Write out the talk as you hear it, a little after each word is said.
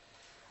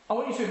I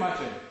want you to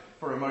imagine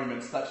for a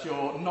moment that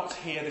you're not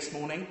here this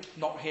morning,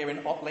 not here in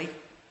Otley,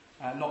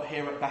 not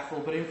here at Bethel,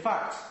 but in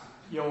fact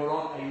you're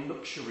on a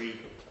luxury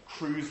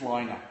cruise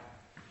liner,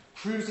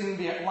 cruising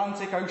the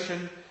Atlantic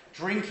Ocean,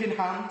 drink in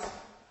hand,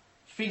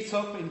 feet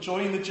up,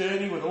 enjoying the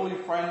journey with all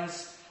your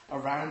friends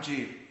around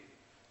you.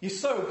 You're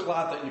so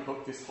glad that you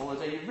booked this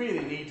holiday. You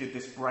really needed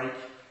this break,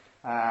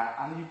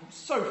 and you're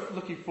so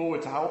looking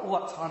forward to all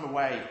that time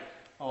away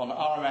on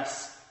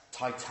RMS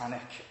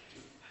Titanic.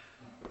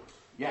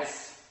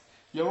 Yes,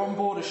 you're on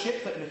board a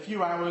ship that in a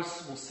few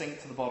hours will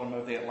sink to the bottom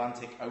of the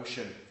Atlantic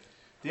Ocean.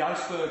 The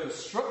iceberg has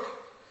struck,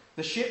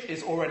 the ship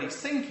is already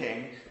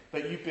sinking,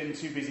 but you've been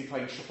too busy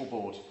playing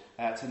shuffleboard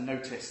to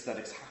notice that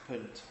it's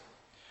happened.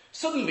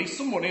 Suddenly,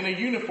 someone in a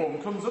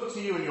uniform comes up to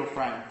you and your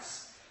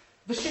friends.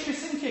 The ship is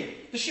sinking!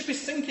 The ship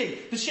is sinking!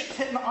 The ship's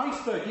hitting the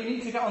iceberg! You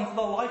need to get onto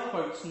the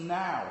lifeboats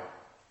now!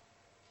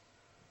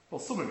 Well,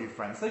 some of your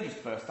friends, they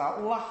just burst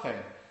out laughing.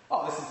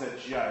 Oh, this is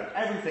a joke.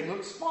 Everything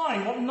looks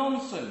fine. What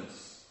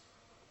nonsense.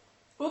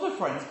 Other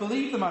friends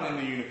believe the man in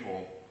the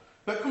uniform,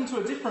 but come to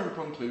a different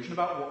conclusion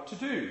about what to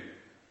do.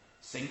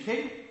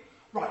 Sinking?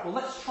 Right, well,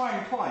 let's try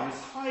and climb as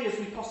high as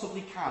we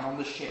possibly can on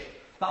the ship.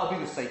 That'll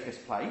be the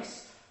safest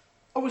place.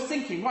 Oh, we're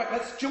sinking. Right,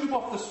 let's jump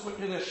off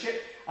the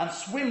ship and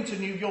swim to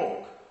New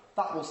York.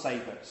 That will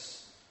save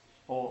us.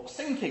 Or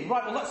sinking.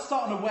 Right, well, let's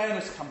start an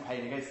awareness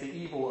campaign against the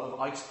evil of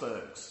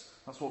icebergs.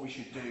 That's what we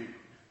should do.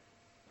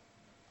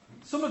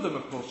 Some of them,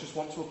 of course, just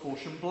want to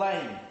apportion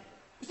blame.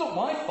 It's not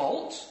my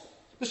fault.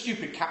 The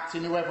stupid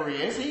captain, whoever he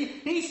is,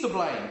 he's to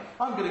blame.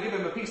 I'm going to give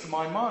him a piece of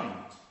my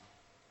mind.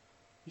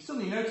 You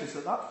suddenly notice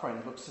that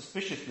friend looks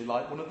suspiciously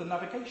like one of the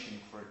navigation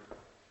crew.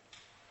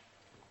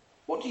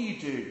 What do you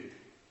do?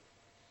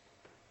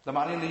 The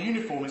man in the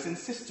uniform is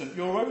insistent.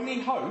 Your only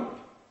hope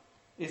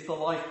is the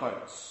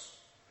lifeboats.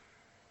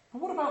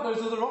 But what about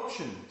those other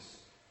options?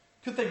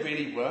 Could they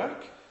really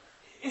work?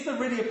 Is there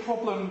really a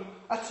problem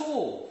at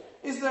all?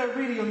 Is there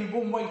really only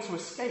one way to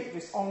escape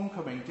this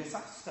oncoming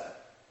disaster?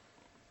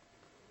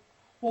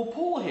 Well,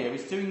 Paul here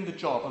is doing the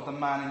job of the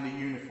man in the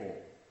uniform.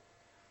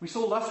 We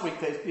saw last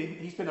week that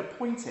he's been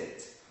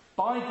appointed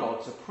by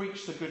God to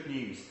preach the good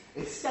news.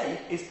 Escape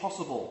is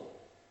possible.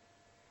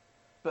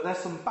 But there's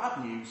some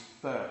bad news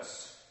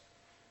first.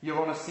 You're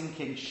on a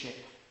sinking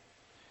ship.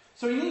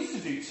 So he needs to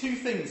do two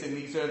things in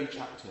these early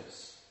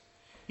chapters.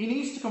 He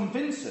needs to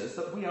convince us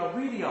that we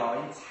really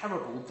are in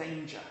terrible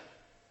danger.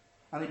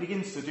 And he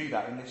begins to do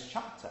that in this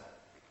chapter.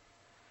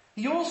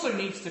 He also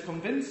needs to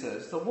convince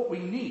us that what we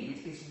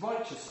need is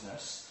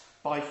righteousnus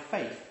by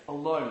faith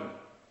alone.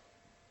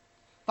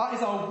 That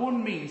is our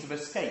one means of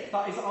escape.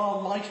 That is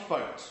our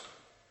lifeboat.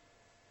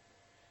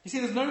 You see,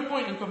 there's no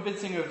point in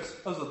convincing us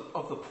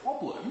of the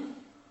problem,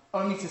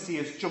 only to see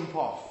us jump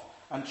off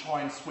and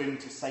try and swim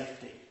to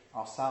safety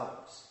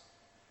ourselves.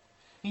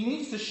 He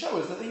needs to show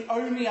us that the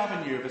only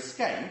avenue of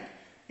escape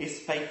is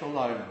faith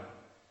alone.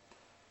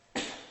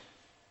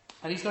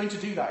 And he's going to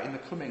do that in the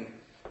coming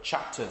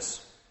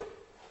chapters.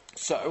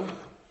 So,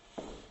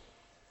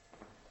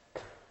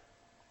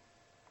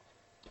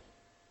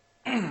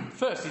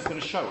 first he's going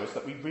to show us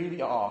that we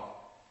really are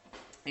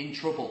in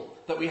trouble,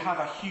 that we have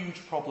a huge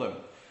problem.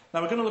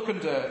 Now we're going to look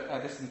under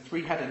this in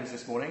three headings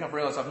this morning. I've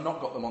realised I've not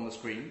got them on the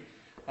screen,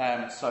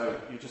 so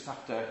you just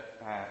have to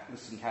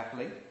listen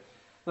carefully.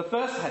 The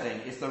first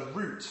heading is the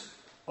root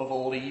of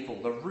all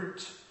evil, the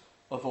root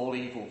of all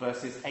evil,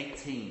 verses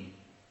 18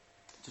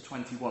 to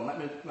 21.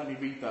 Let me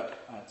read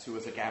that to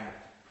us again.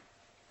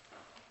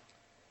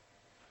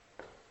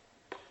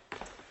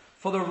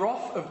 For the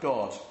wrath of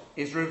God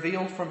is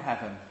revealed from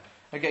heaven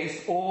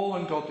against all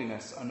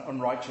ungodliness and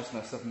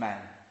unrighteousness of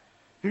men,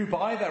 who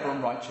by their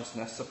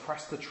unrighteousness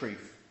suppress the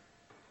truth.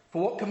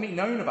 For what can be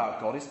known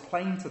about God is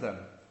plain to them,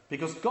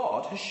 because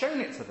God has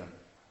shown it to them.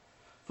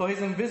 For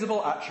his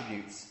invisible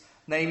attributes,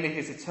 namely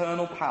his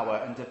eternal power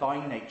and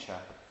divine nature,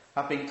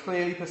 have been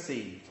clearly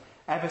perceived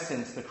ever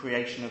since the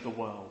creation of the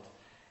world,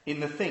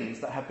 in the things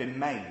that have been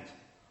made,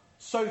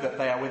 so that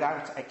they are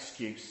without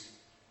excuse.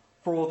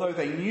 For although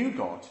they knew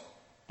God,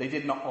 they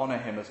did not honour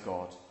him as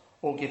God,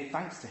 or give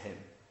thanks to him,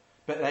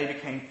 but they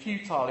became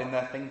futile in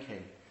their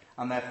thinking,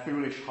 and their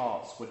foolish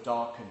hearts were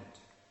darkened.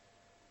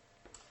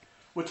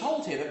 We're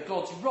told here that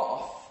God's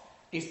wrath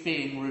is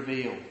being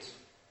revealed.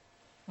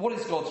 What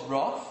is God's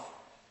wrath?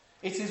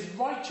 It is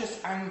righteous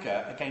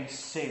anger against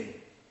sin.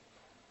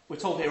 We're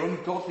told here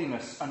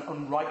ungodliness and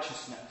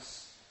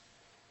unrighteousness.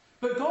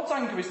 But God's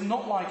anger is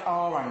not like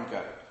our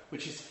anger,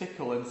 which is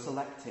fickle and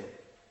selective.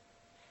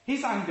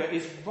 His anger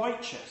is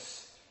righteous.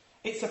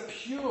 It's a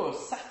pure,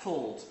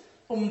 settled,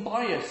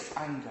 unbiased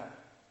anger.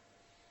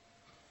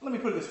 Let me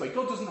put it this way.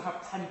 God doesn't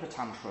have temper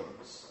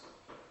tantrums.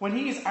 When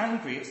he is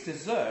angry, it's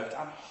deserved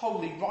and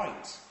wholly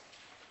right.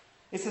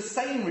 It's the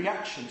same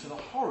reaction to the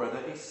horror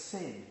that is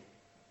sin.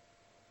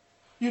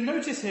 You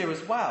notice here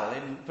as well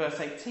in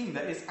verse 18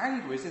 that his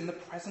anger is in the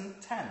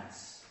present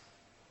tense.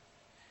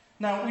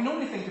 Now, we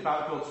normally think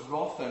about God's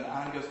wrath and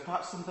anger as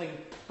perhaps something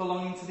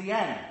belonging to the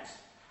end.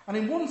 And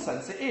in one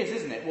sense it is,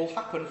 isn't it? It will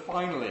happen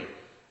finally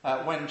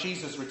when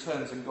Jesus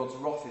returns and God's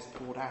wrath is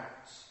poured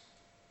out.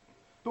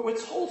 But we're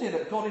told here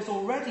that God is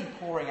already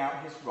pouring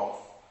out his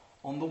wrath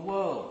on the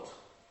world.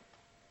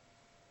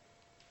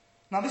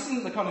 Now, this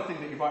isn't the kind of thing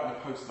that you write in a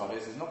postcard,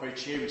 is it? It's not very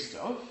cheery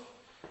stuff.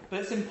 But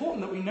it's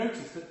important that we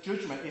notice that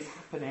judgment is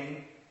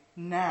happening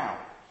now.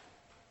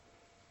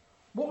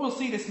 What we'll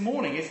see this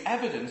morning is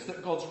evidence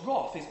that God's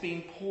wrath is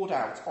being poured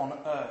out on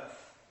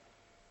earth.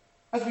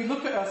 As we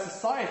look at our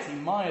society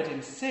mired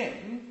in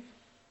sin,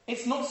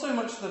 it's not so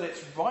much that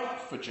it's ripe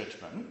for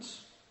judgment,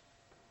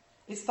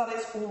 it's that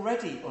it's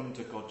already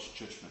under God's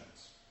judgment.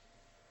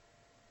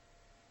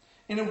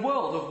 In a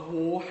world of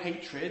war,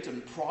 hatred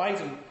and pride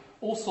and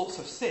all sorts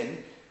of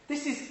sin,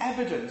 this is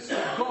evidence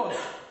that God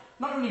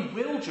not only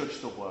will judge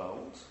the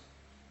world,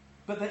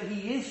 but that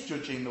he is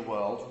judging the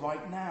world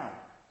right now.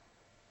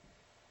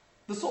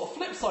 The sort of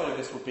flip side of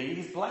this would be,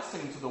 his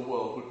blessing to the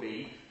world would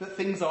be that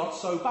things aren't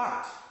so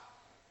bad.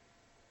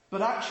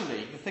 But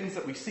actually, the things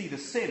that we see, the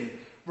sin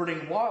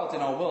running wild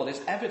in our world,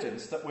 is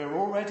evidence that we're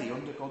already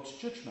under God's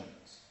judgment.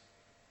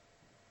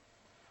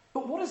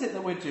 But what is it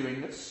that we're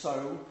doing that's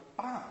so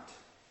bad?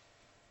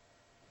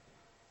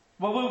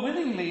 Well, we're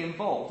willingly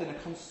involved in a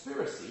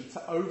conspiracy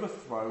to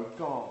overthrow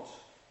God.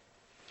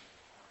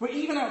 We're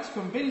even out to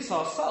convince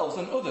ourselves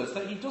and others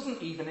that he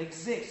doesn't even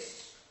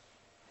exist.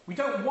 We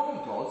don't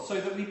want God, so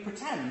that we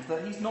pretend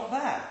that he's not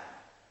there.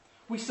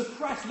 We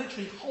suppress,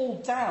 literally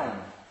hold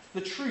down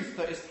the truth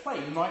that is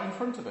plain right in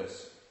front of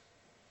us.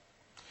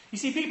 You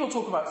see, people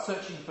talk about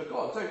searching for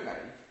God, don't they?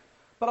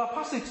 But our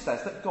passage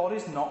says that God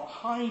is not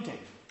hiding.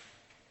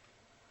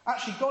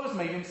 Actually, God has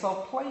made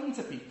himself plain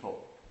to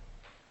people.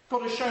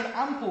 God has shown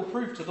ample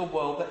proof to the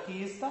world that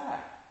he is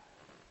there.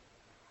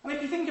 And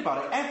if you think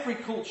about it, every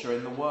culture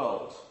in the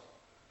world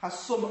has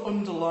some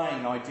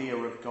underlying idea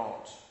of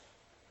God.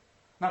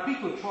 Now,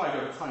 people have tried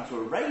over time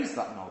to erase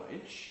that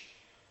knowledge,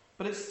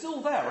 but it's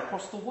still there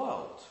across the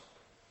world.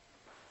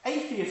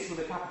 Atheists with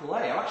a capital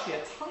A are actually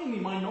a tiny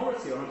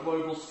minority on a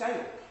global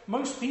scale.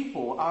 Most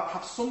people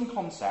have some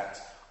concept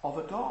of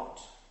a God.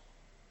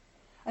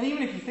 And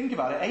even if you think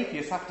about it,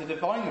 atheists have to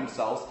define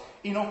themselves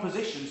in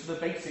opposition to the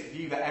basic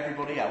view that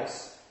everybody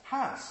else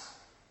has.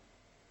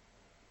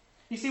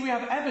 You see, we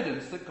have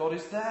evidence that God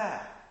is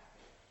there,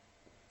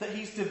 that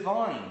he's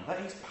divine,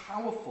 that he's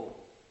powerful.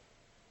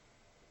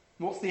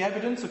 What's the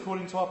evidence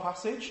according to our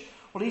passage?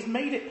 Well, he's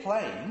made it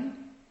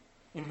plain,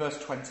 in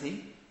verse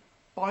 20,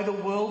 by the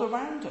world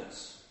around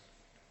us,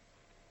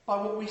 by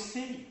what we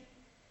see.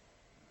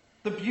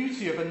 The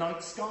beauty of a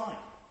night sky,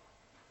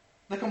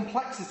 the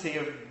complexity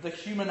of the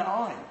human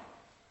eye,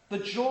 the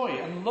joy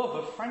and love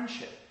of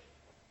friendship.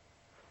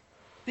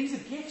 These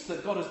are gifts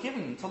that God has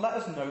given to let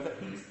us know that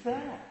he's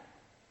there.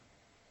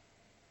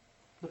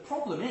 The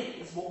problem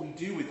is what we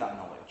do with that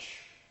knowledge.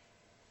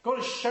 God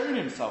has shown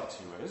himself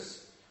to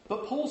us,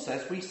 but Paul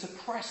says we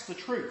suppress the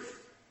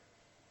truth.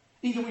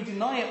 Either we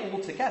deny it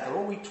altogether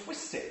or we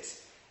twist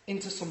it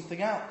into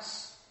something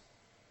else.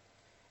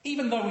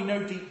 Even though we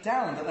know deep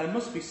down that there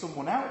must be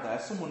someone out there,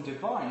 someone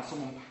divine,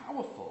 someone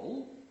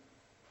powerful,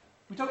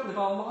 we don't live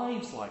our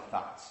lives like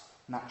that,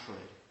 naturally.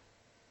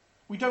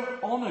 We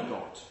don't honour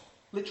God.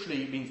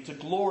 Literally, it means to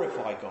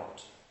glorify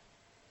God.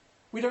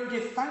 We don't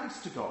give thanks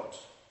to God.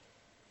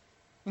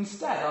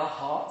 Instead, our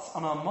hearts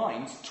and our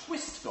minds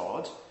twist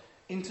God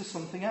into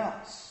something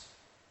else.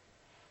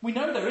 We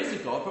know there is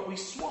a God, but we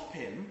swap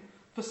him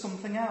for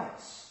something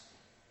else.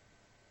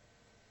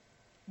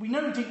 We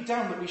know deep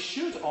down that we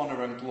should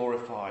honour and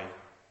glorify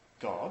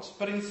God,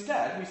 but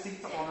instead we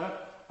seek to honour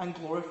and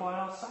glorify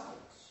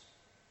ourselves.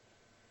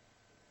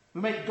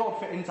 We make God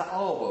fit into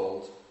our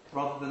world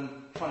rather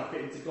than trying to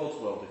fit into God's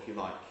world, if you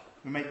like.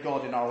 We make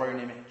God in our own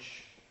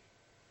image.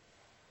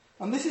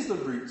 And this is the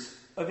root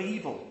of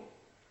evil.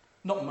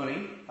 Not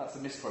money, that's a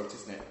misquote,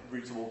 isn't it? The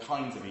root of all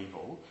kinds of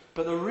evil.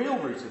 But the real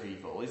root of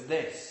evil is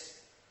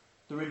this: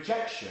 the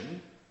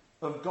rejection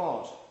of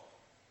God.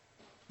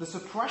 The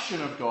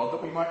suppression of God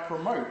that we might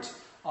promote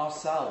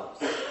ourselves.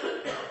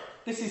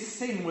 This is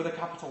sin with a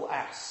capital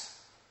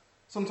S.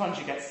 Sometimes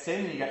you get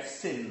sin and you get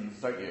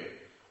sins, don't you?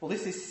 Well,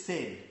 this is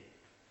sin.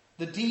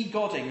 The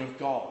de-godding of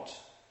God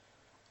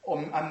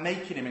and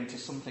making him into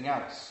something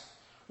else.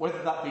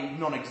 Whether that be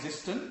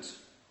non-existent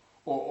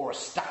or a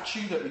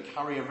statue that we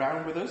carry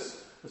around with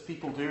us, as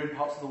people do in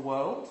parts of the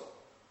world,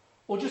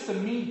 or just a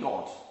me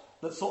God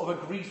that sort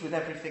of agrees with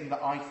everything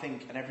that I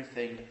think and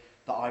everything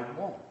that I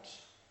want.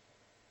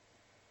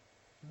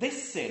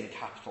 This sin,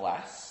 capital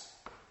S,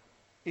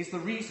 is the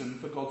reason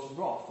for God's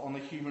wrath on the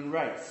human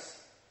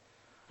race.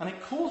 And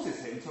it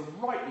causes him to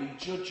rightly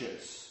judge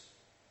us.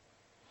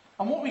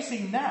 And what we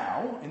see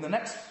now, in the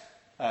next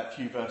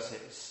few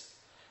verses,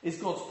 is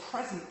God's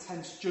present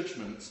tense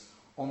judgment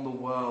on the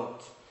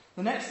world.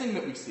 The next thing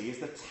that we see is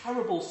the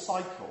terrible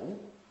cycle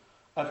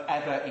of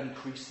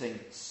ever-increasing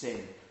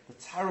sin. The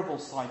terrible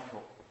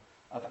cycle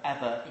of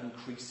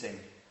ever-increasing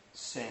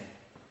sin.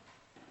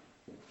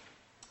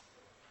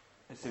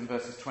 It's in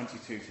verses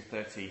 22 to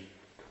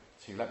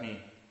 32. Let me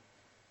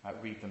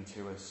read them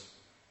to us.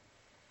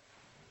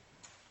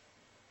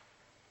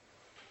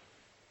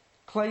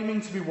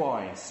 Claiming to be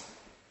wise,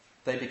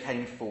 they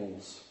became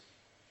fools.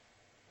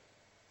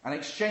 and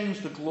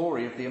exchanged the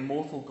glory of the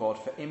immortal God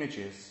for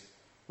images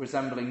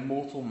resembling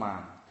mortal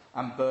man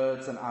and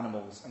birds and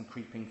animals and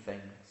creeping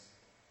things.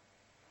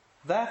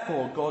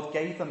 Therefore God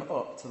gave them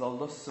up to the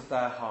lusts of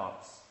their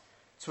hearts,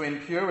 to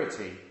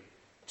impurity,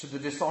 to the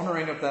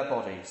dishonouring of their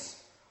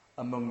bodies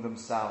among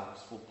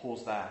themselves. We'll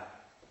pause there.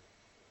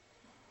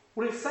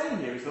 What it's saying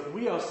here is that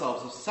we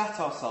ourselves have set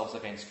ourselves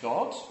against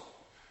God.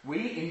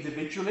 We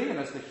individually and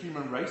as the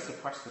human race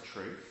suppress the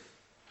truth.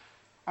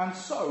 And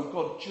so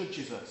God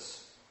judges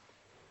us.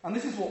 And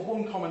this is what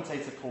one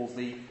commentator calls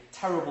the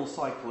terrible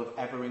cycle of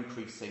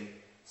ever-increasing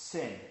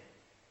sin.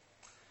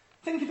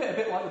 Think of it a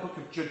bit like the book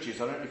of Judges.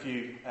 I don't know if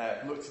you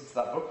looked into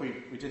that book.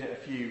 We did it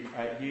a few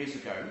years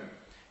ago.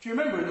 If you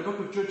remember, in the book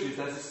of Judges,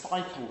 there's a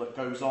cycle that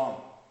goes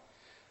on.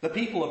 The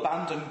people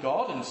abandon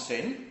God and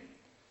sin.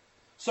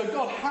 So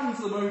God hands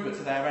them over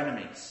to their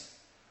enemies.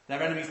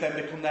 Their enemies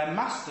then become their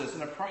masters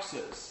and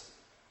oppressors.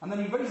 And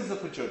then he raises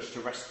up a judge to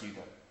rescue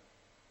them.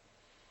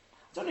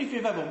 I don't know if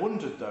you've ever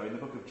wondered, though, in the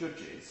book of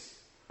Judges,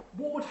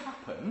 what would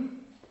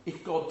happen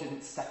if God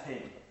didn't step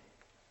in?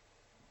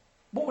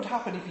 What would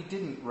happen if he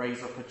didn't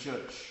raise up a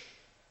judge?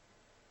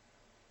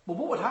 Well,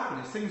 what would happen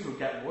is things would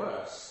get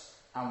worse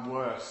and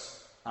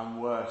worse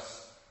and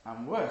worse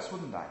and worse,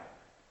 wouldn't they?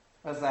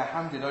 As they're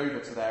handed over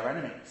to their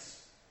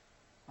enemies.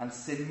 And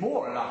sin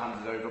more and are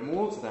handed over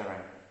more to their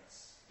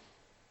enemies.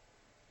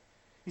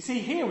 You see,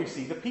 here we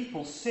see the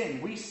people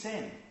sin, we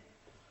sin.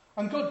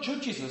 And God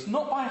judges us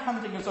not by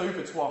handing us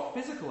over to our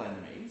physical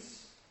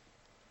enemies,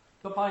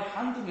 but by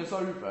handing us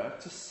over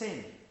to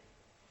sin.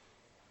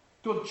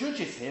 God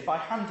judges here by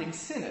handing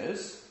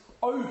sinners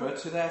over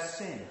to their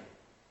sin.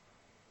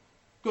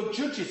 God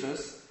judges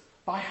us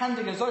by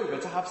handing us over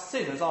to have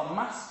sin as our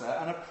master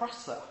and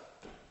oppressor.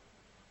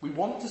 We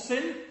want to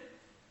sin,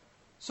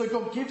 so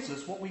God gives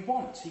us what we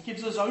want. He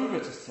gives us over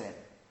to sin.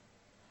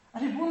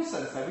 And in one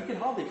sense, though, we can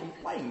hardly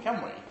complain,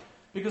 can we?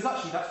 Because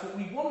actually that's what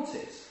we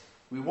wanted.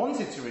 We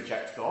wanted to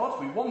reject God,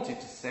 we wanted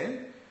to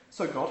sin,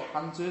 so God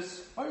hands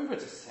us over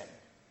to sin.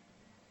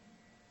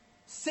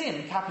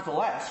 Sin,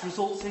 capital S,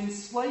 results in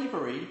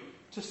slavery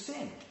to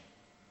sin.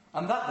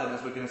 And that then,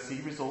 as we're going to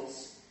see,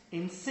 results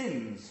in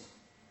sins.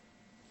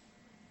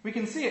 We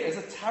can see it as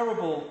a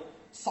terrible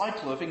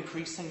cycle of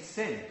increasing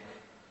sin.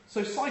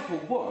 So cycle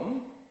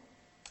 1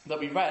 that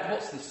we read,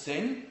 what's the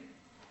sin?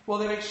 Well,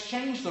 they've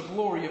exchanged the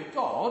glory of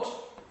God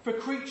for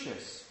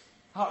creatures.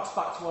 Harks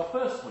back to our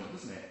first point,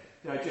 doesn't it?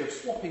 The idea of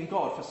swapping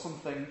God for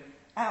something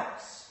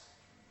else.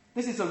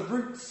 This is a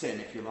root sin,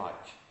 if you like.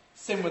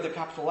 Sin with a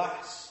capital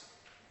S.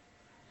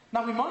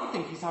 Now, we might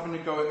think he's having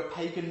a go at the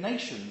pagan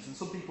nations, and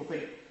some people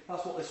think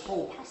that's what this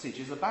whole passage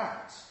is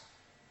about.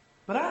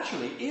 But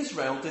actually,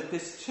 Israel did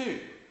this too.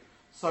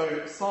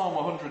 So, Psalm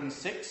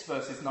 106,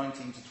 verses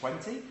 19 to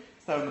 20.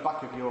 It's there on the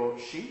back of your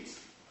sheet.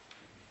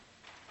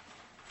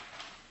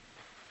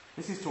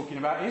 This is talking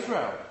about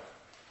Israel.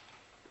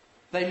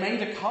 They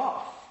made a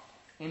calf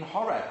in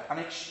Horeb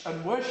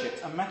and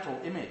worshipped a metal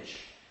image.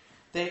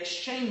 They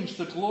exchanged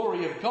the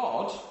glory of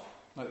God,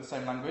 like the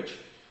same language,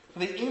 for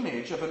the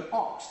image of an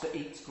ox that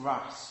eats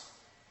grass.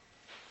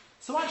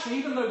 So actually,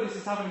 even though this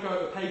is having a go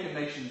at the pagan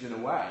nations in a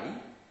way,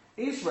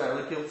 Israel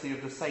are guilty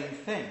of the same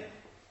thing.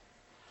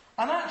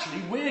 And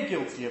actually, we're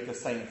guilty of the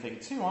same thing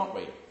too, aren't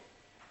we?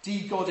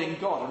 De-godding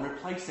God and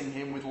replacing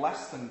him with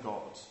less than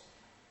God.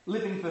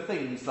 Living for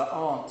things that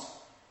aren't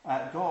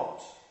God.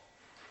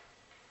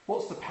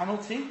 What's the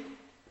penalty?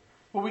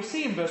 Well, we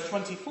see in verse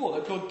 24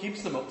 that God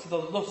gives them up to the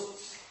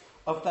lusts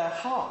of their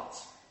heart.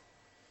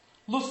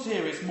 Lust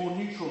here is more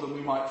neutral than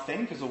we might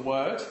think as a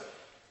word.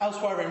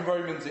 Elsewhere in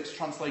Romans it's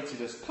translated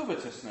as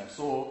covetousness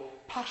or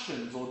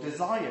passions or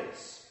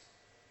desires.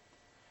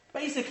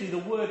 Basically the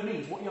word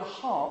means what your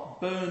heart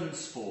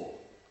burns for.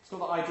 It's got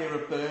the idea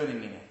of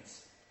burning in it.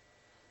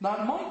 Now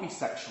it might be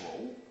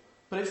sexual,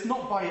 but it's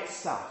not by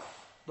itself.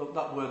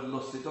 That word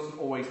lust, it doesn't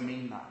always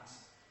mean that.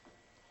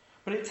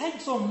 But it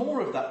takes on more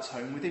of that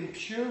tone with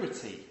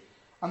impurity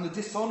and the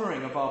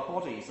dishonouring of our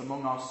bodies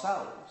among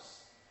ourselves.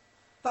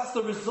 That's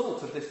the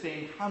result of this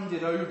being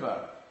handed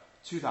over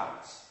to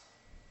that.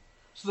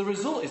 So the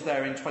result is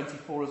there in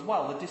 24 as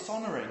well, the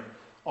dishonouring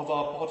of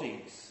our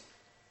bodies.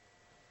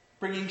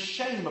 Bringing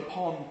shame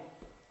upon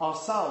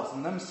ourselves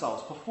and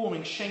themselves,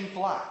 performing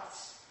shameful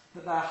acts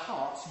that their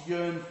hearts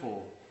yearn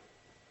for.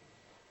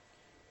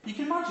 You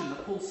can imagine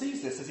that Paul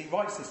sees this as he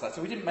writes this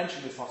letter. We didn't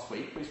mention this last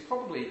week, but he's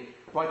probably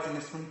writing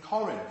this from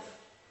Corinth,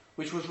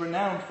 which was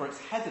renowned for its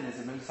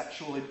hedonism and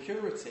sexual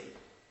impurity.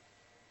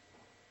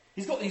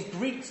 He's got these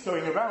Greeks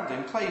going around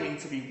him claiming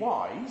to be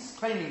wise,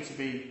 claiming to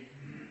be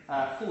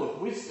full of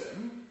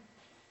wisdom,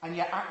 and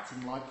yet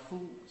acting like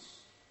fools.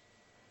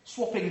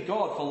 Swapping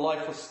God for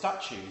lifeless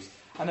statues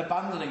and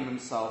abandoning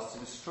themselves to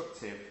the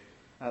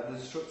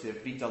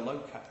destructive vida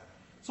loca.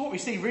 So what we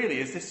see really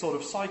is this sort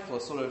of cycle,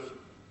 a sort of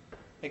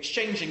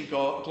exchanging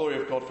glory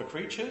of God for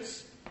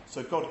creatures.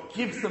 So God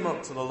gives them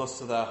up to the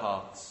lusts of their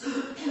hearts.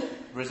 The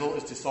result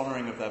is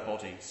dishonouring of their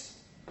bodies.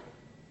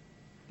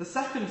 The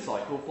second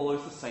cycle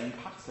follows the same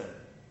pattern.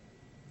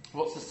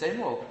 What's the sin?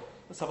 Well,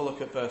 let's have a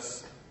look at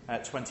verse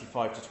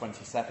 25 to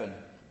 27.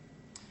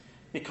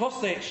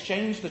 Because they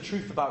exchanged the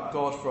truth about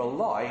God for a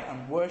lie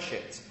and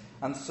worshipped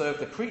and served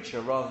the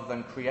creature rather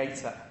than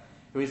Creator,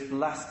 who is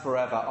blessed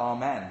forever.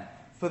 Amen.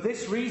 For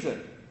this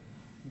reason,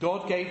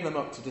 God gave them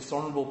up to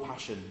dishonourable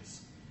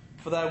passions.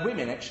 For their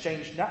women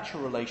exchanged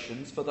natural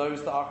relations for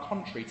those that are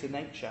contrary to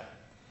nature.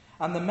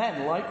 And the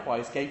men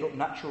likewise gave up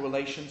natural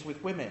relations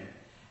with women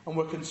and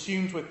were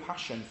consumed with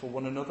passion for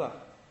one another,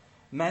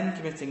 men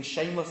committing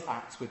shameless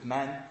acts with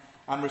men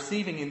and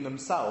receiving in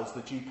themselves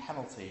the due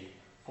penalty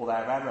for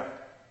their error.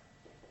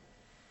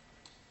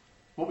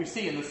 What we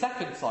see in the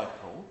second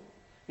cycle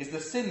is the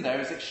sin there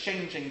is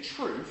exchanging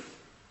truth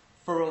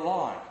for a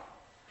lie.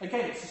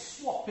 Again, it's a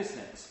swap, isn't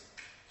it?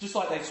 Just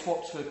like they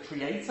swapped the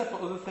Creator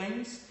for other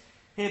things,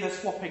 here they're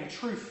swapping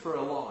truth for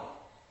a lie,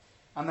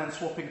 and then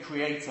swapping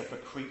Creator for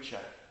creature.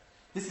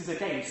 This is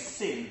again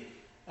sin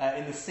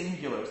in the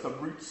singular, it's the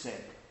root sin.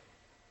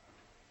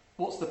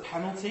 What's the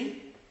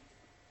penalty?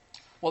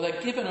 Well,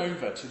 they're given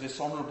over to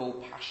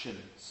dishonourable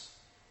passions.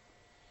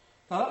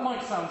 Now that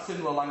might sound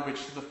similar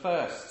language to the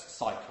first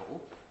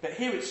cycle, but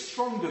here it's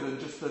stronger than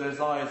just the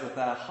desires of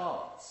their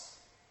hearts.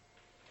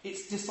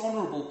 It's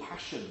dishonourable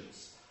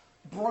passions,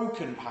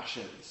 broken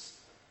passions.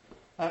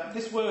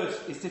 This word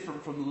is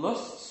different from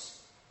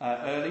lusts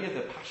earlier,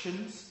 the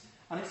passions,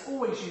 and it's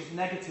always used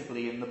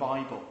negatively in the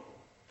Bible.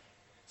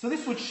 So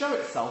this would show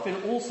itself in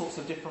all sorts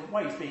of different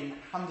ways, being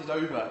handed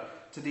over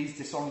to these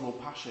dishonourable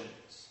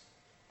passions.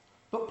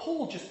 But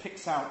Paul just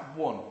picks out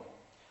one,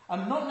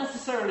 and not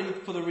necessarily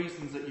for the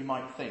reasons that you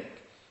might think.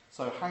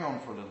 So hang on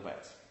for a little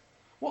bit.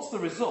 What's the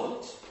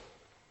result?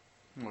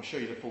 I'll show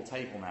you the full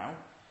table now.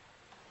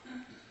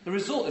 The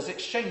result is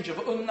exchange of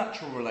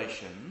natural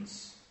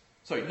relations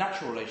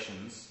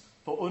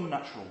for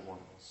unnatural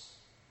ones.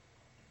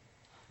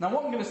 Now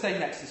what I'm going to say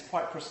next is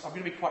I'm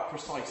going to be quite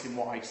precise in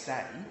what I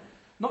say.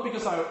 Not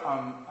because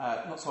I'm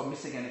not so I'm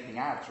missing anything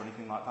out or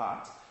anything like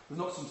that. There's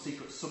not some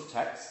secret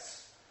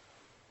subtexts.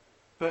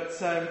 But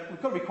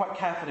we've got to be quite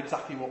careful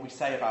exactly what we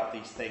say about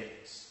these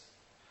things.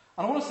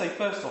 And I want to say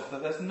first off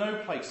that there's no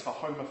place for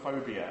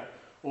homophobia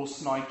or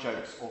snide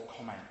jokes or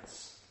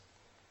comments.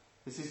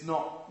 This is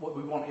not what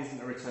we want,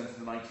 isn't a return to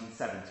the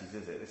 1970s,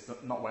 is it? It's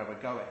not where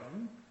we're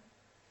going.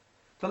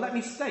 So let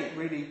me state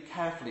really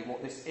carefully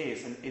what this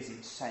is and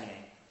isn't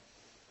saying.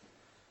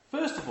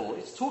 First of all,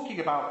 it's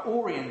talking about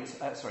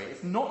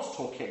it's not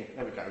talking,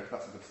 there we go,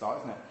 that's a good start,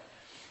 isn't it?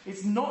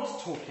 It's not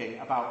talking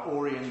about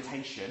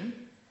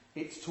orientation,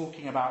 it's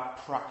talking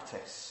about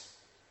practice.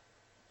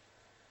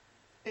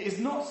 It is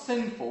not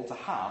sinful to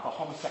have a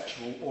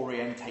homosexual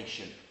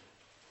orientation.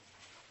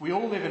 We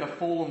all live in a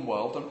fallen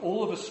world and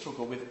all of us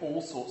struggle with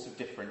all sorts of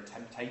different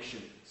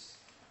temptations.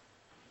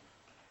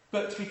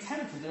 But to be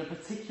tempted in a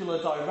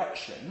particular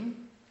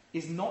direction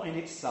is not in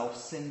itself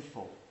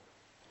sinful.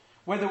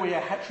 Whether we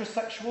are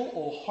heterosexual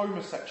or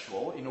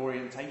homosexual in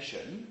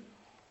orientation,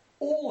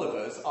 all of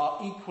us are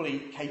equally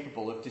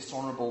capable of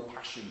dishonourable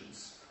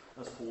passions,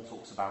 as Paul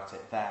talks about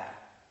it there.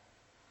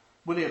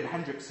 William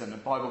Hendrickson, a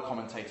Bible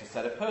commentator,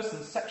 said, "A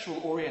person's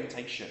sexual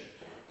orientation,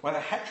 whether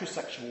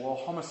heterosexual or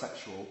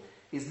homosexual,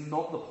 is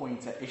not the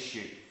point at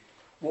issue.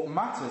 What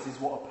matters is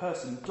what a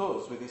person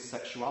does with his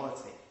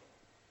sexuality."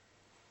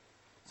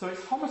 So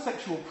it's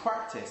homosexual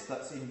practice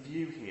that's in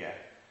view here.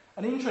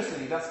 And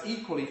interestingly, that's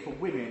equally for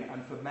women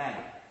and for men.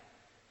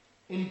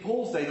 In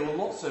Paul's day, there were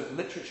lots of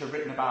literature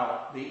written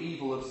about the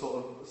evil of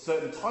sort of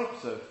certain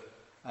types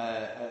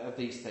of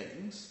these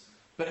things.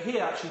 But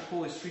here, actually,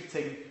 Paul is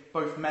treating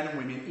both men and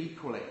women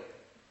equally.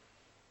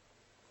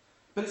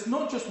 But it's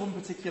not just one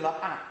particular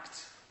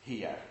act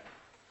here.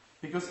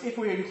 Because if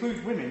we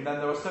include women, then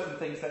there are certain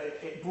things that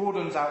it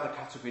broadens out the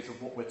categories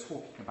of what we're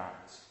talking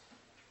about.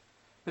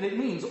 But it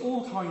means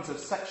all kinds of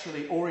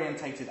sexually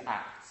orientated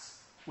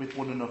acts with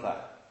one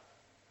another.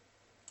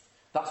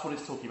 That's what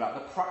it's talking about,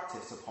 the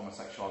practice of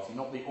homosexuality,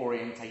 not the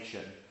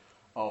orientation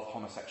of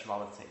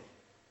homosexuality.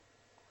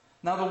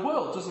 Now, the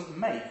world doesn't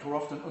make or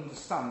often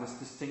understand this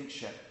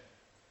distinction.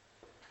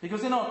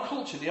 Because in our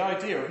culture, the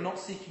idea of not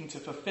seeking to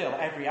fulfill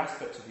every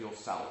aspect of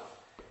yourself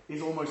is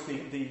almost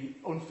the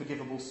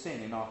unforgivable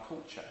sin in our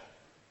culture.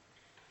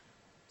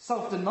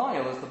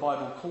 Self-denial, as the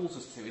Bible calls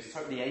us to, is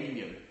totally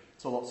alien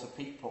to lots of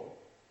people.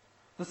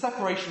 The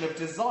separation of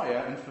desire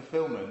and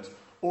fulfillment,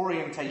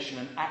 orientation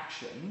and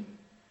action,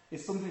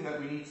 is something that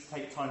we need to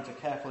take time to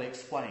carefully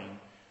explain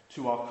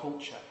to our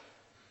culture.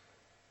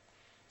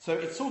 So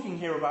it's talking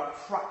here about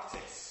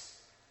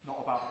practice, not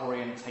about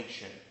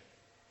orientation.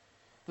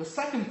 The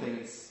second thing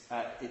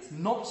it's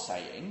not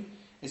saying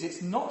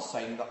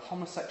that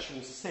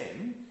homosexual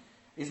sin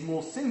is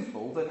more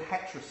sinful than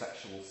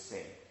heterosexual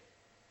sin.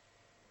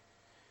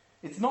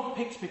 It's not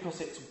picked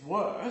because it's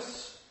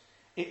worse,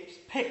 it's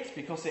picked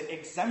because it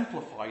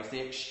exemplifies the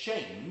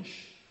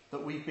exchange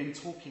that we've been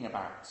talking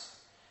about.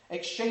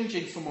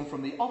 Exchanging someone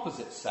from the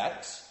opposite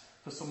sex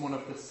for someone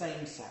of the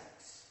same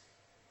sex.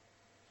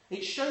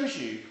 It shows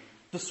you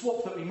the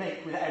swap that we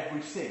make with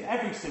every sin.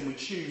 Every sin we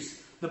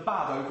choose the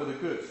bad over the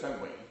good,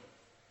 don't we?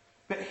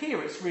 But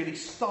here it's really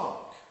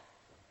stark.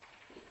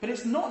 But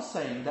it's not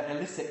saying that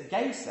illicit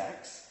gay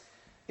sex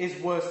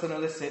is worse than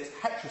illicit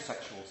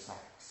heterosexual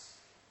sex.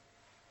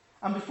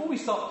 And before we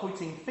start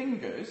pointing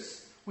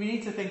fingers, we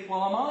need to think,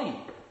 well, am I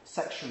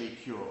sexually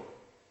pure?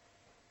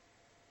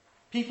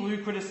 People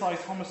who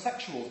criticise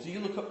homosexuals, do you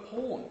look at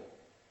porn?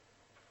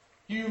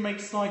 Do you make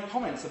snide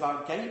comments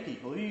about gay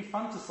people? Do you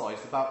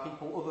fantasise about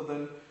people other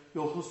than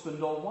your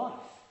husband or wife?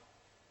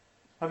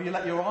 Have you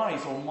let your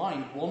eyes or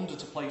mind wander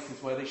to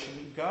places where they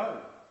shouldn't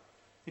go?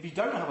 If you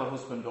don't have a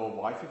husband or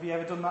wife, have you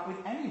ever done that with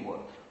anyone,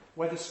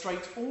 whether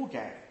straight or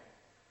gay?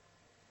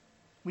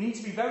 We need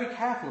to be very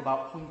careful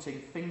about pointing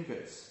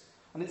fingers.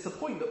 And it's a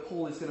point that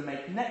Paul is going to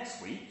make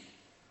next week,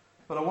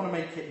 but I want to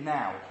make it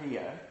now,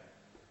 here,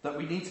 that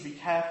we need to be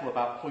careful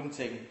about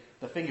pointing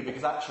the finger,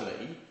 because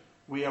actually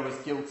we are as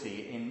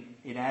guilty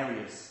in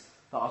areas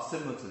that are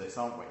similar to this,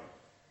 aren't we?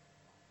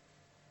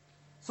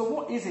 So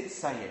what is it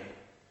saying?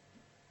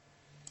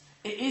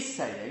 It is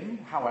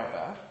saying,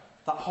 however,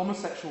 that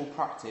homosexual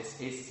practice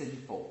is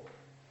sinful,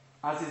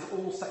 as is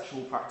all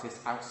sexual practice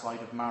outside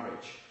of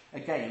marriage,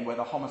 again,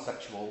 whether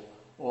homosexual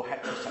or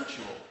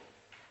heterosexual.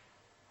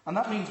 And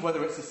that means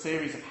whether it's a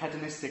series of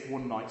hedonistic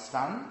one-night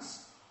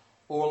stands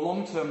or a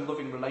long-term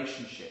loving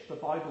relationship, the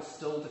Bible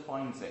still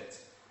defines it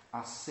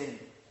as sin.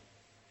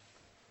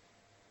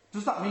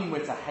 Does that mean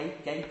we're to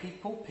hate gay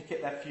people,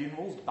 picket their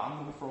funerals, ban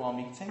them from our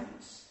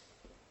meetings?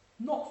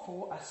 Not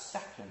for a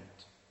second.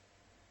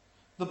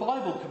 The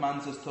Bible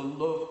commands us to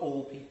love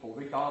all people,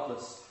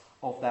 regardless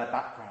of their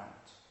background.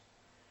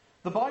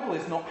 The Bible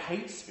is not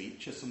hate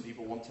speech, as some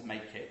people want to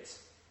make it,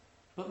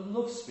 but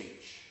love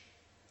speech.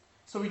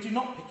 So we do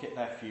not picket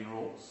their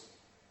funerals.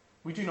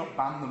 We do not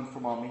ban them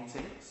from our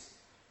meetings.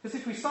 Because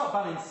if we start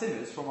banning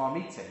sinners from our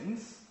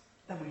meetings,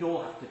 then we'd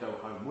all have to go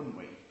home, wouldn't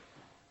we?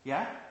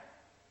 Yeah?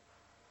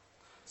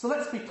 So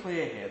let's be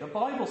clear here. The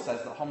Bible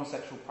says that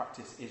homosexual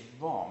practice is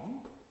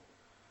wrong,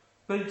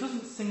 but it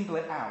doesn't single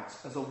it out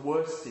as a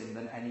worse sin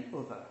than any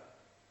other.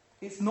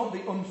 It's not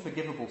the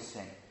unforgivable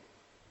sin.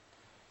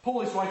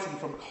 Paul is writing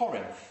from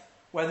Corinth,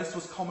 where this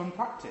was common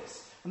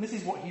practice. And this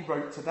is what he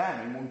wrote to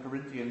them in 1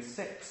 Corinthians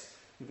 6.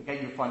 Again,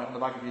 you'll find it on the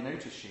back of your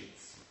notice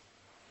sheets.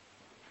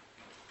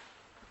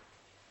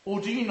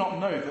 Or do you not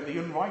know that the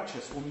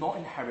unrighteous will not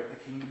inherit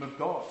the kingdom of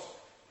God?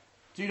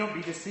 Do not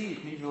be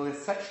deceived, neither the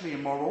sexually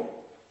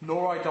immoral,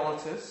 nor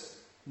idolaters,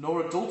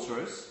 nor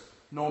adulterers,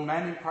 nor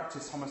men who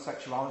practice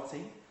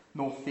homosexuality,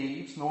 nor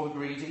thieves, nor the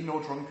greedy,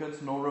 nor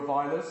drunkards, nor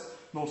revilers,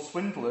 nor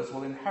swindlers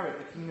will inherit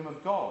the kingdom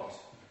of God.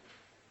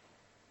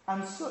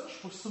 And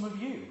such were some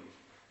of you.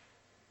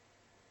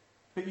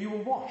 But you were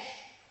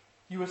washed,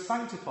 you were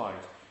sanctified,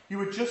 you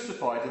were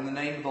justified in the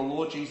name of the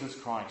Lord Jesus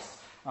Christ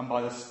and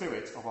by the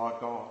Spirit of our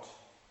God.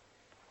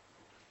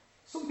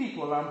 Some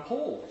people around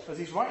Paul, as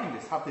he's writing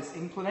this, have this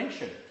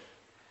inclination.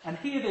 And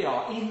here they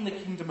are in the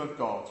kingdom of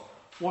God,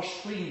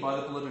 washed clean by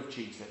the blood of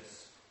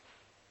Jesus.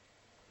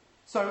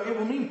 So it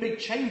will mean big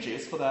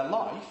changes for their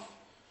life,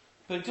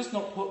 but it does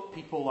not put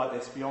people like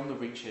this beyond the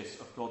reaches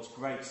of God's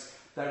grace.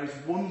 There is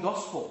one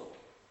gospel,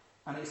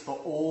 and it's for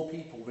all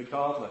people,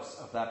 regardless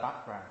of their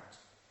background.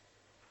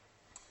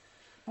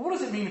 But what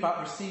does it mean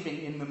about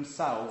receiving in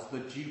themselves the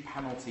due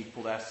penalty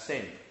for their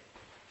sin?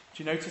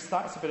 Do you notice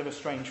that? It's a bit of a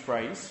strange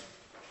phrase.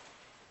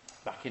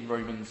 Back in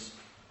Romans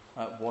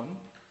 1.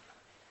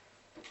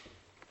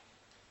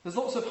 There's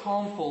lots of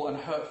harmful and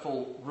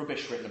hurtful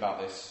rubbish written about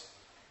this,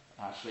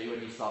 actually,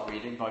 when you start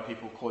reading, by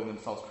people calling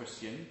themselves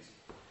Christians.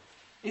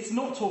 It's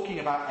not talking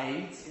about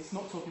AIDS. It's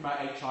not talking about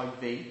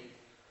HIV.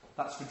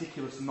 That's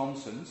ridiculous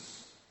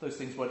nonsense. Those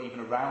things weren't even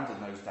around in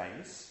those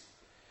days.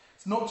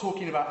 It's not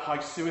talking about high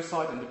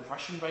suicide and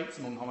depression rates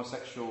among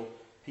homosexual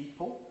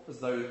people, as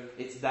though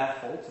it's their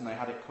fault and they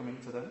had it coming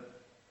to them.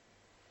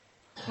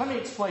 Let me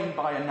explain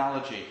by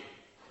analogy,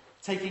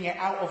 taking it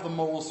out of the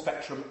moral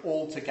spectrum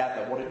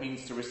altogether, what it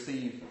means to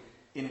receive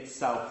in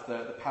itself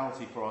the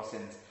penalty for our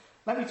sins.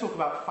 Let me talk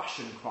about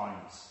fashion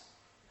crimes.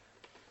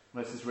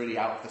 This is really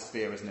out of the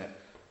sphere, isn't it?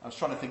 I was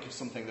trying to think of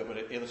something that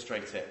would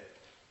illustrate it.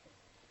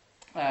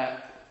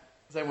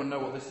 Does anyone know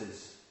what this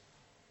is?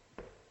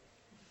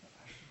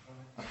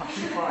 A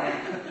fashion crime?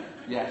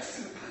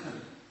 Yes.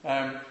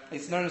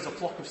 It's known as a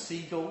flock of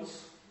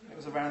seagulls. It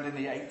was around in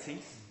the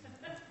 80s.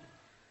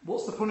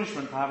 What's the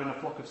punishment for having a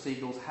flock of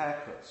seagulls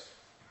haircut?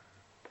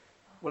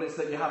 Well, it's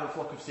that you have a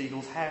flock of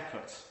seagulls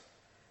haircut.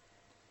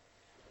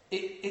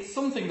 It's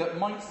something that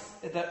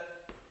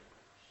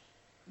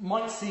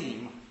might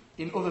seem,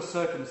 in other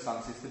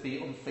circumstances, to be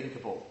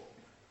unthinkable.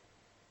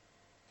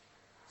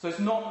 So it's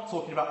not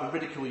talking about the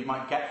ridicule you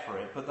might get for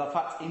it, but the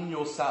fact in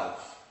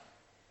yourself,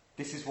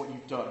 this is what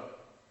you've done.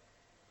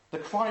 The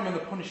crime and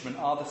the punishment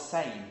are the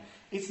same.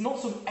 It's not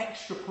some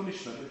extra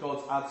punishment that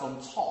God adds on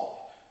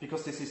top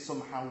because this is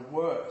somehow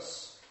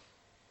worse.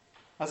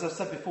 As I've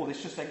said before,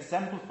 this just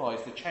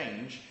exemplifies the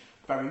change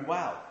very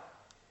well.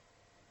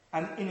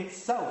 And in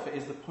itself, it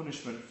is the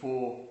punishment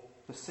for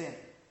the sin.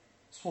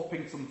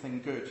 Swapping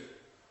something good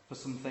for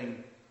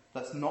something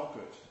that's not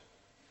good.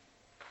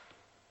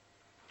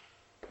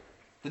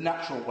 The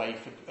natural way,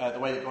 the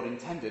way that God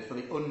intended, for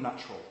the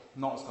unnatural,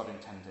 not as God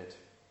intended.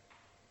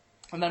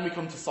 And then we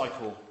come to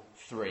cycle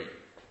 3.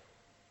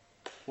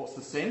 What's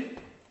the sin?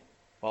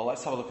 Well,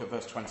 let's have a look at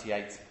verse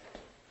 28.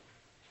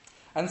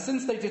 And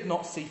since they did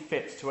not see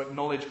fit to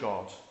acknowledge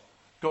God,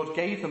 God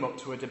gave them up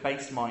to a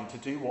debased mind to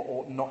do what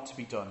ought not to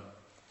be done.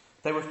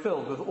 They were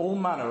filled with all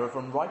manner of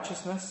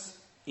unrighteousness,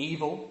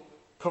 evil,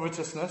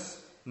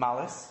 covetousness,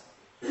 malice.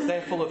 They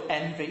are full of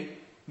envy,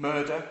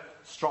 murder,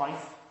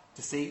 strife,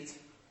 deceit,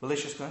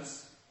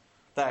 maliciousness.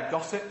 They are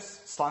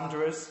gossips,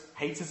 slanderers,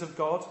 haters of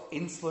God,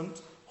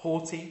 insolent,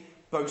 haughty,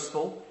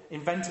 boastful,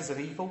 inventors of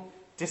evil,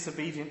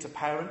 disobedient to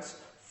parents,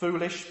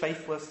 foolish,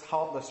 faithless,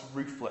 heartless,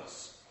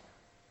 ruthless.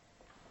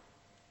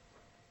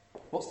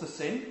 What's the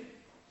sin?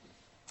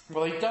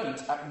 Well, they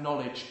don't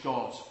acknowledge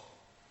God.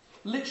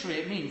 Literally,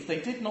 it means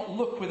they did not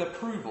look with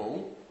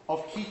approval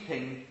of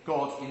keeping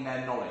God in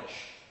their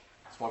knowledge.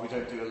 That's why we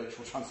don't do a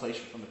literal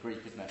translation from the Greek,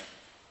 isn't it?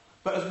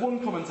 But as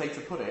one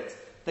commentator put it,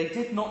 they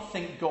did not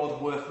think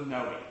God worth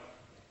knowing.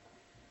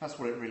 That's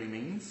what it really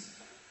means.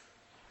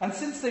 And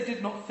since they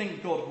did not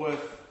think God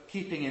worth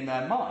keeping in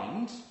their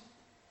mind,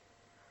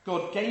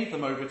 God gave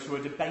them over to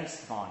a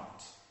debased mind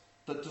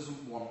that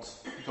doesn't want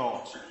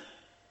God.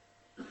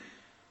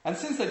 And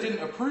since they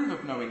didn't approve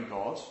of knowing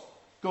God,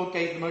 God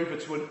gave them over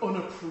to an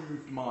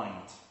unapproved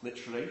mind,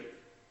 literally.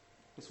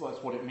 That's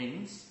what it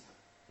means.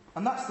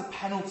 And that's the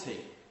penalty.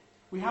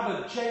 We have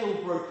a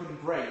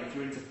jailbroken brain, if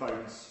you're into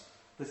phones.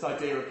 This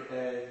idea of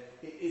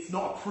it's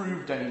not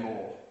approved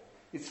anymore.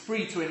 It's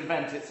free to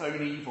invent its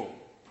own evil.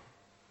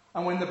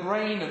 And when the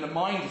brain and the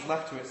mind is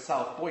left to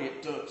itself, boy,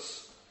 it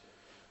does.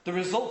 The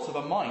result of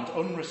a mind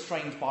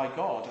unrestrained by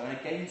God and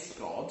against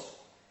God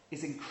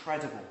is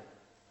incredible.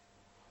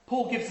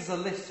 Paul gives us a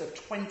list of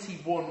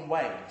 21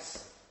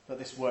 ways that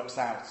this works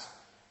out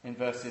in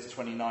verses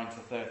 29 to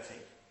 30.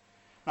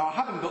 Now, I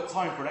haven't got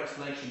time for an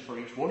explanation for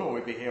each one, or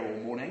we'd be here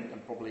all morning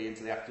and probably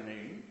into the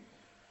afternoon.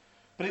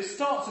 But it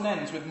starts and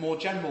ends with more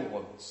general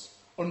ones.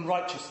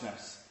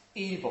 Unrighteousness,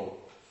 evil,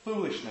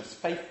 foolishness,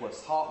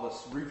 faithless,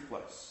 heartless,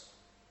 ruthless.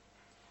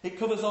 It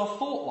covers our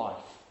thought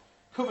life,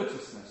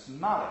 covetousness,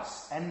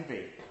 malice,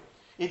 envy.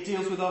 It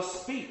deals with our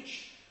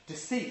speech,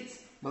 deceit,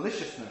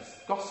 maliciousness,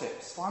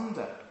 gossip,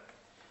 slander.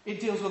 It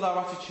deals with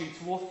our attitude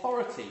to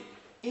authority,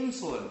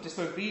 insolent,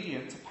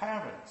 disobedient to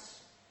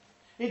parents.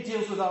 It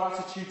deals with our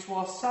attitude to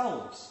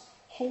ourselves,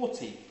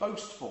 haughty,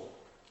 boastful.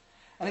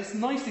 And it's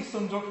nicely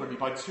summed up really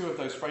by two of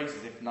those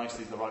phrases, if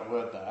nicely is the right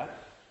word there.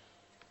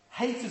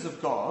 Haters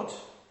of God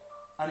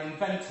and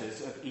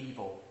inventors of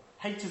evil.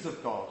 Haters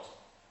of God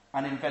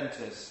and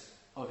inventors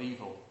of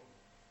evil.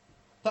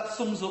 That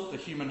sums up the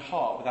human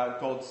heart without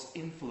God's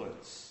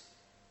influence.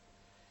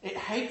 It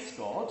hates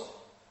God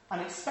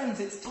and it spends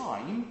its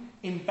time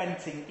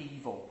inventing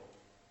evil.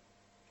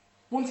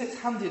 Once it's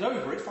handed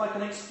over, it's like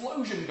an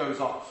explosion goes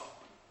off.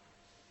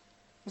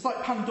 It's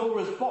like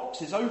Pandora's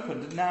box is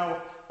opened and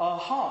now our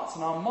hearts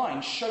and our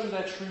minds show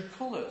their true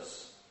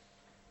colours.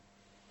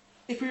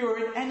 If we were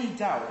in any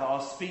doubt that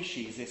our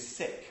species is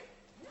sick,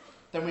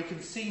 then we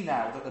can see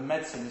now that the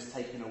medicine is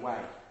taken away.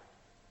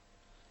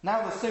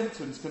 Now the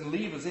symptoms can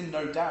leave us in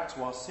no doubt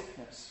to our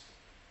sickness.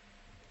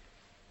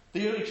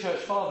 The early church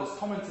fathers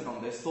commenting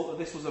on this thought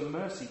that this was a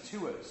mercy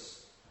to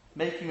us,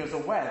 making us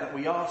aware that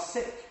we are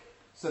sick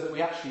so that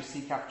we actually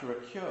seek after a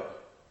cure.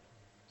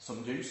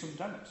 Some do, some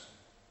don't.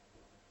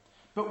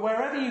 But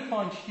wherever you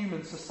find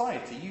human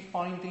society, you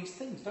find these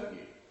things, don't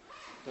you?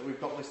 That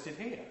we've got listed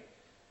here.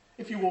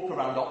 If you walk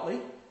around Otley,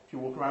 if you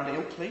walk around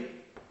Ilkley,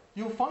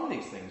 you'll find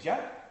these things,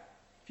 yeah?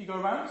 If you go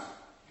around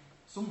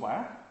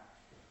somewhere.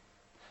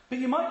 But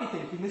you might be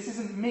thinking, this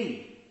isn't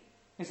me,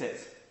 is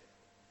it?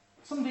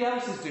 Somebody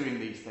else is doing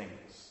these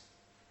things.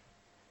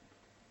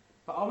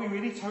 But are we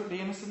really totally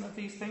innocent of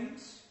these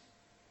things?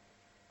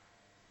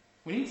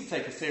 We need to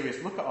take a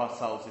serious look at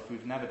ourselves if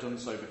we've never done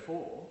so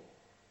before.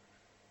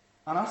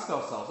 And ask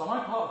ourselves, am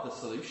I part of the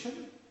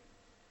solution?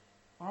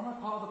 Or am I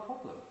part of the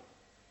problem?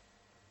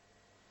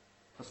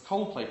 As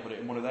Coldplay put it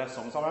in one of their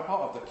songs, am I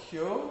part of the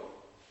cure?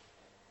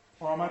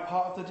 Or am I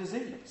part of the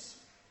disease?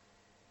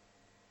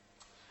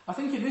 I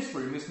think in this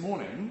room this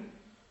morning,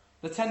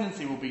 the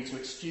tendency will be to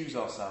excuse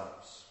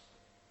ourselves.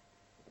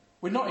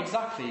 We're not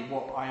exactly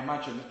what I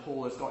imagine that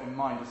Paul has got in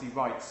mind as he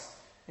writes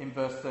in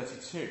verse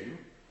 32.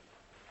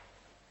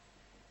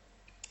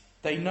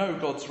 They know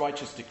God's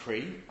righteous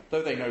decree,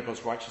 though they know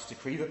God's righteous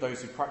decree that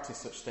those who practice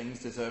such things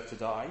deserve to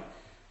die.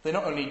 They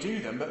not only do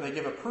them, but they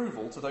give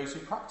approval to those who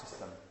practice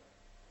them.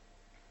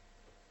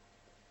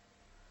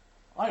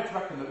 I'd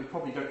reckon that we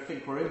probably don't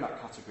think we're in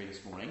that category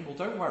this morning. Well,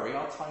 don't worry,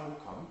 our time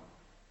will come.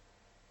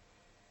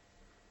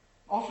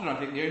 Often I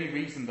think the only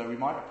reason, though, we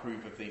might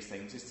approve of these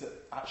things is that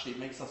actually it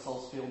makes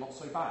ourselves feel not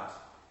so bad.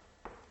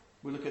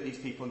 We look at these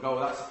people and go,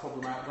 well, that's a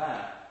problem out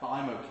there, but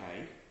I'm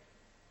okay.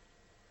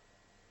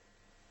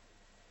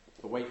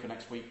 But wait for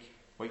next week,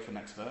 wait for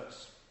next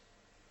verse.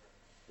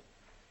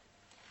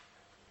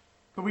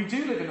 But we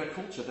do live in a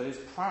culture that is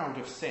proud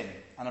of sin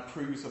and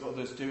approves of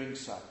others doing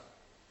so.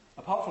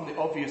 Apart from the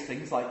obvious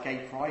things like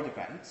gay pride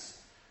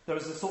events, there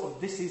is a sort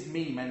of this is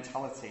me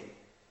mentality.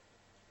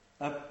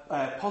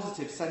 A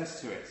positive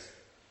sense to it.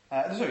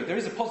 There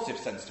is a positive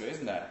sense to it,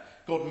 isn't there?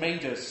 God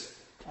made us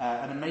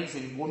an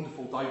amazing,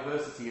 wonderful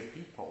diversity of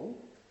people.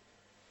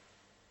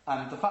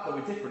 And the fact that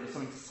we're different is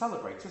something to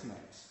celebrate, isn't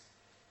it?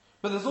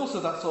 But there's also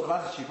that sort of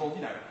attitude, well,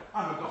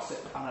 I'm a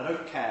gossip and I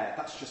don't care,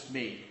 that's just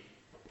me.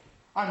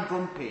 I'm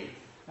grumpy,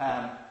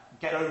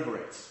 get over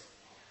it.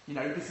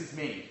 This is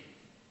me.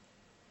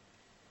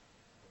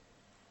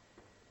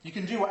 You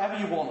can do whatever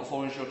you want as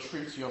long as you're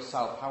true to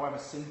yourself, however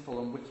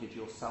sinful and wicked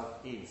yourself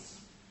is.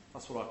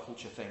 That's what our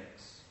culture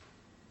thinks.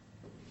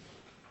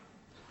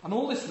 And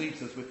all this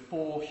leaves us with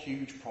 4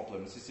 huge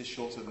problems. This is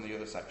shorter than the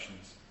other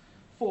sections.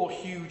 4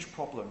 huge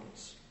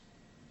problems.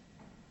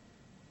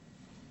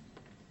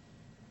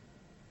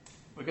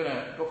 We've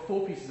got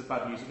 4 pieces of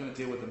bad news. We're going to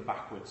deal with them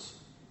backwards.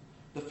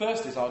 The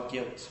first is our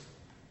guilt.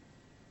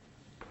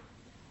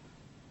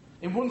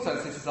 In one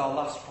sense, this is our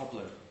last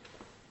problem.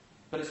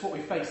 But it's what we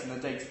face in the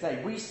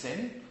day-to-day. We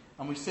sin,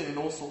 and we sin in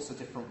all sorts of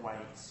different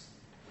ways.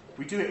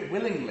 We do it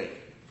willingly.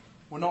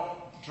 We're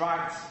not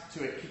dragged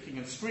to it kicking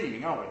and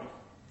screaming, are we?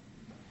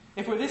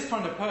 If we're this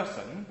kind of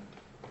person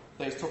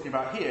that he's talking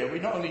about here, we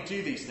not only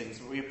do these things,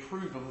 but we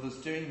approve of others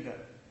doing them.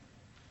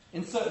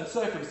 In certain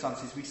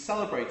circumstances, we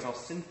celebrate our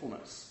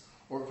sinfulness,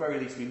 or at very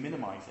least we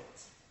minimise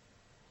it.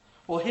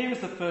 Well, here is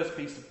the first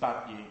piece of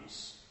bad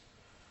news.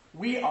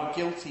 We are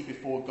guilty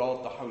before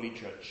God, the Holy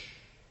Judge.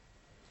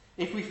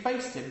 If we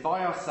faced him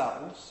by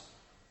ourselves,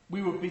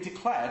 we would be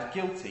declared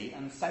guilty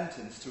and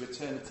sentenced to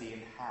eternity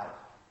in hell.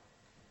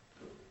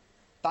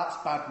 That's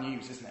bad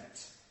news, isn't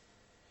it?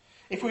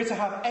 If we're to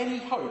have any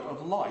hope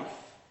of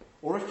life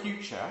or a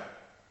future,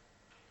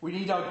 we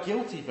need our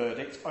guilty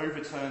verdict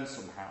overturned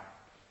somehow.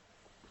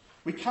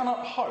 We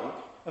cannot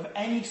hope of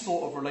any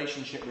sort of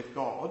relationship with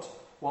God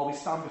while we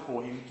stand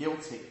before him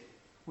guilty.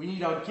 We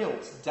need our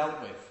guilt dealt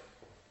with.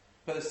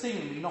 But there's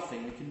seemingly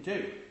nothing we can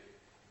do.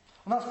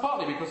 And that's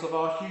partly because of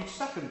our huge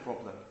second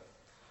problem,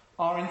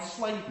 our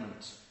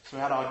enslavement. So we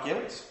had our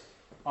guilt,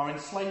 our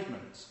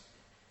enslavement.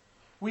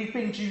 We've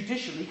been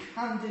judicially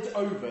handed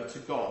over to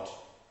God.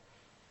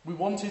 We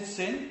wanted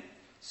sin,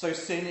 so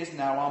sin is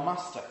now our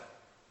master.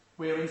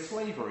 We're in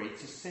slavery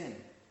to sin.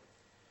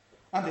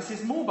 And this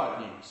is more bad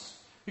news,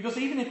 because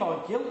even if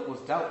our guilt was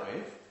dealt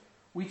with,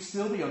 we'd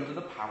still be under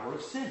the power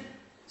of sin.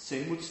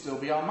 Sin would still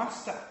be our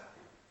master.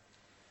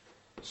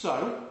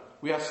 So,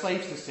 we are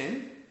slaves to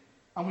sin,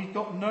 and we've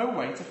got no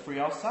way to free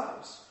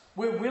ourselves.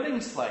 We're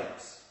willing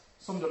slaves.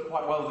 Summed up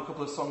quite well with a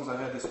couple of songs I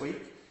heard this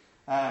week.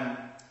 I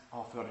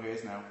forgot who it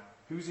is now.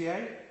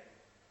 Hozier?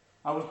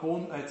 I was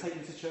born, take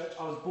me to church.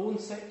 I was born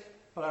sick,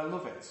 but I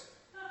love it.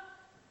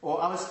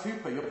 Or Alice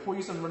Cooper, you're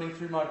poison running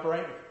through my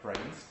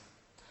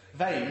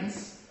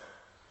veins,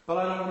 but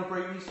I don't want to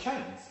break these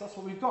chains. That's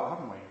what we've got,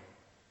 haven't we?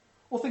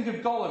 Or think of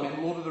Gollum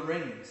in Lord of the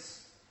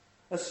Rings.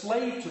 A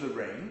slave to the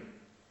ring,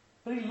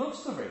 but he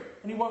loves the ring,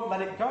 and he won't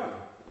let it go.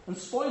 And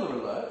spoiler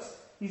alert,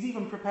 he's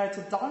even prepared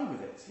to die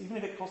with it, even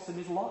if it costs him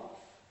his life.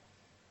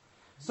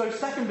 So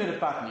second bit of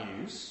bad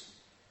news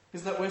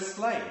is that we're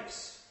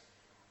slaves,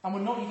 and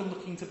we're not even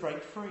looking to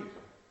break free.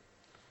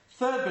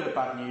 Third bit of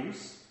bad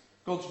news,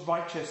 God's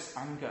righteous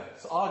anger.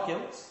 So our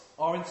guilt,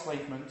 our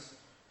enslavement,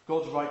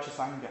 God's righteous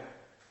anger.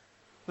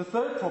 The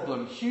third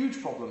problem,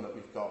 huge problem that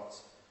we've got,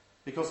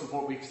 because of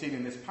what we've seen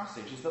in this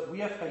passage, is that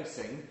we are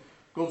facing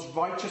God's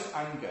righteous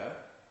anger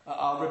at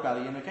our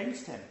rebellion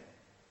against him.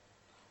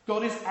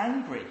 God is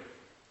angry.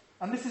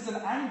 And this is an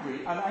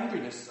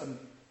angriness,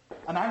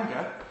 an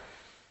anger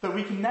that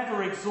we can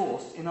never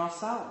exhaust in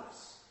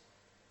ourselves.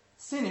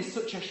 Sin is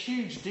such a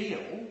huge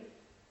deal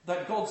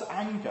that God's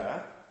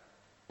anger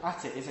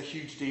at it is a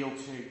huge deal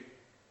too.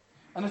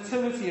 An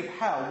eternity of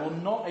hell will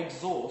not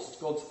exhaust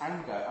God's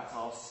anger at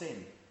our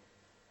sin.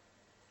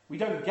 We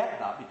don't get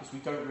that because we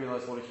don't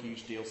realise what a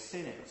huge deal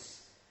sin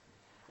is.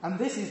 And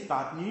this is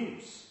bad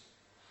news.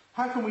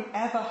 How can we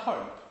ever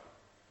hope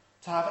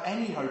to have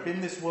any hope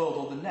in this world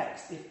or the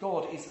next if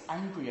God is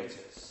angry at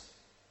us?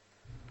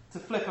 To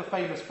flip a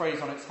famous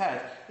phrase on its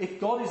head, if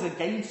God is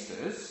against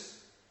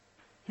us,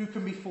 who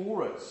can be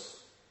for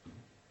us?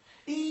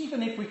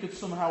 Even if we could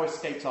somehow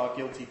escape our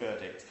guilty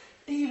verdict,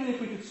 even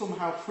if we could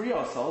somehow free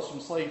ourselves from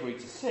slavery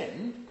to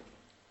sin,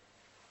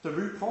 the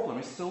root problem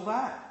is still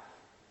there.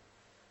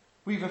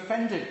 We've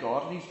offended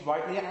God and he's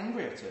rightly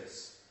angry at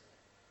us.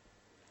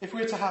 If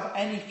we're to have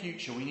any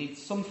future, we need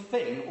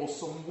something or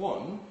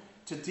someone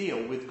to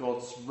deal with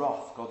God's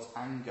wrath, God's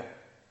anger.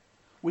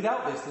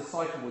 Without this, the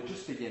cycle would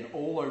just begin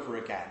all over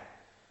again,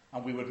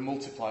 and we would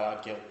multiply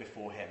our guilt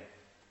before him.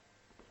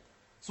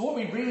 So what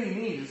we really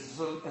need is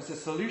a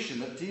solution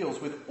that deals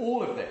with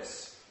all of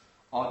this: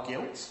 our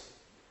guilt,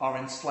 our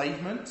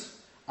enslavement,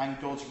 and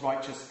God's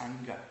righteous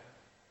anger.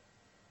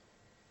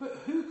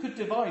 But who could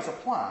devise a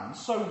plan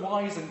so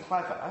wise and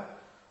clever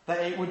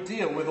that it would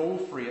deal with all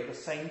three at the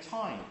same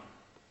time?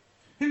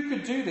 Who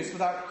could do this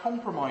without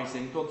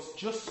compromising God's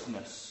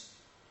justness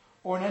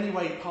or in any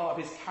way part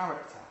of his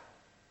character?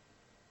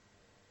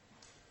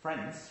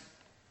 Friends,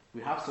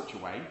 we have such a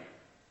way,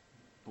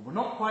 but we're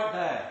not quite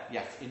there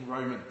yet in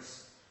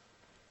Romans.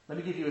 Let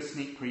me give you a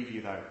sneak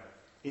preview though.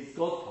 It's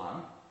God's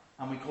plan,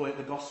 and we call it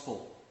the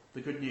gospel,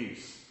 the good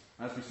news.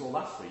 And as we saw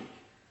last week,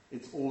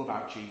 it's all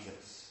about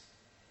Jesus.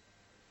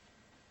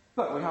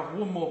 But we have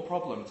one more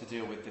problem to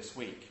deal with this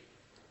week,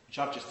 which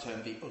I've just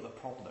termed the other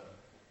problem.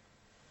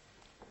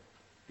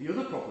 The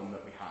other problem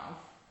that we have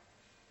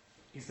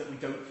is that we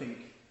don't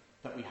think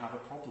that we have a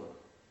problem.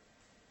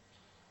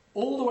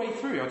 All the way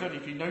through, I don't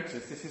know if you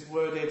noticed, this is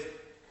worded,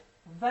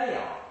 they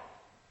are.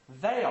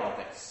 They are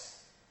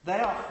this. They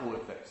are full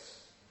of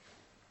this.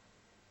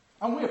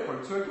 And we're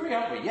prone to agree,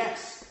 aren't we?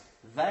 Yes,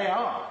 they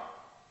are.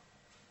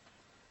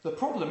 The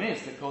problem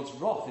is that God's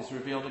wrath is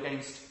revealed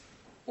against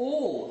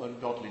all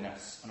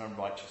ungodliness and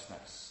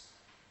unrighteousness,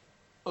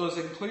 us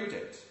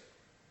included.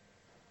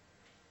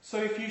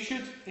 So if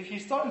you're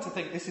starting to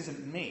think this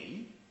isn't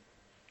me,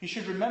 you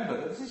should remember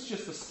that this is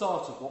just the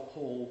start of what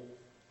Paul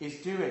is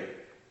doing.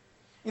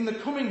 In the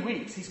coming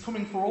weeks, he's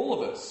coming for all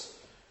of us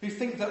who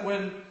think that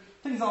when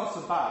things aren't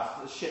so bad,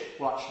 that the ship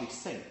will actually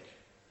sink.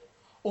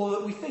 Or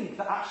that we think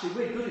that actually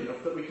we're good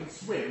enough that we can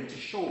swim to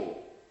shore.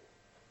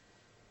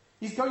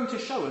 He's going to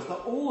show us that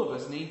all of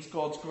us need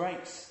God's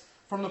grace.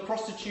 From the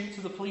prostitute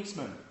to the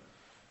policeman.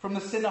 From the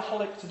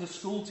sinaholic to the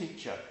school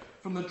teacher.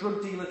 From the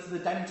drug dealer to the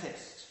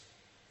dentist.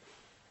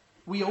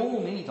 We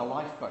all need a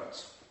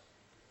lifeboat.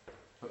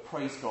 But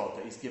praise God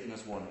that he's given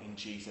us one in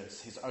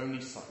Jesus, his only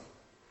Son,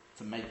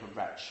 to make a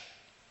wretch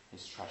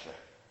his treasure.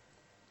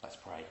 Let's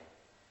pray.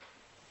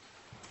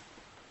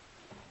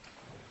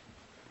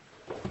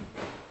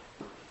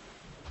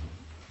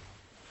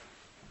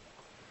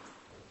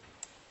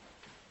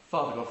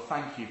 Father God,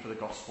 thank you for the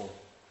gospel.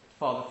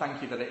 Father,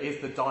 thank you that it is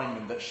the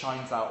diamond that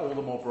shines out all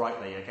the more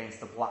brightly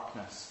against the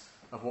blackness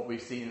of what we've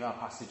seen in our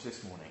passage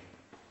this morning.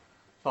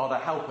 Father,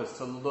 help us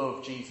to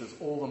love Jesus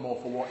all the more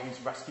for what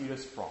he's rescued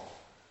us from.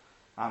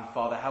 And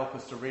Father, help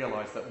us to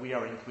realise that we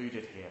are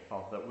included here,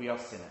 Father, that we are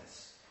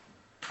sinners,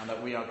 and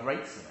that we are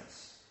great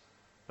sinners,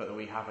 but that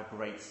we have a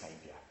great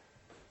Saviour.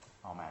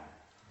 Amen.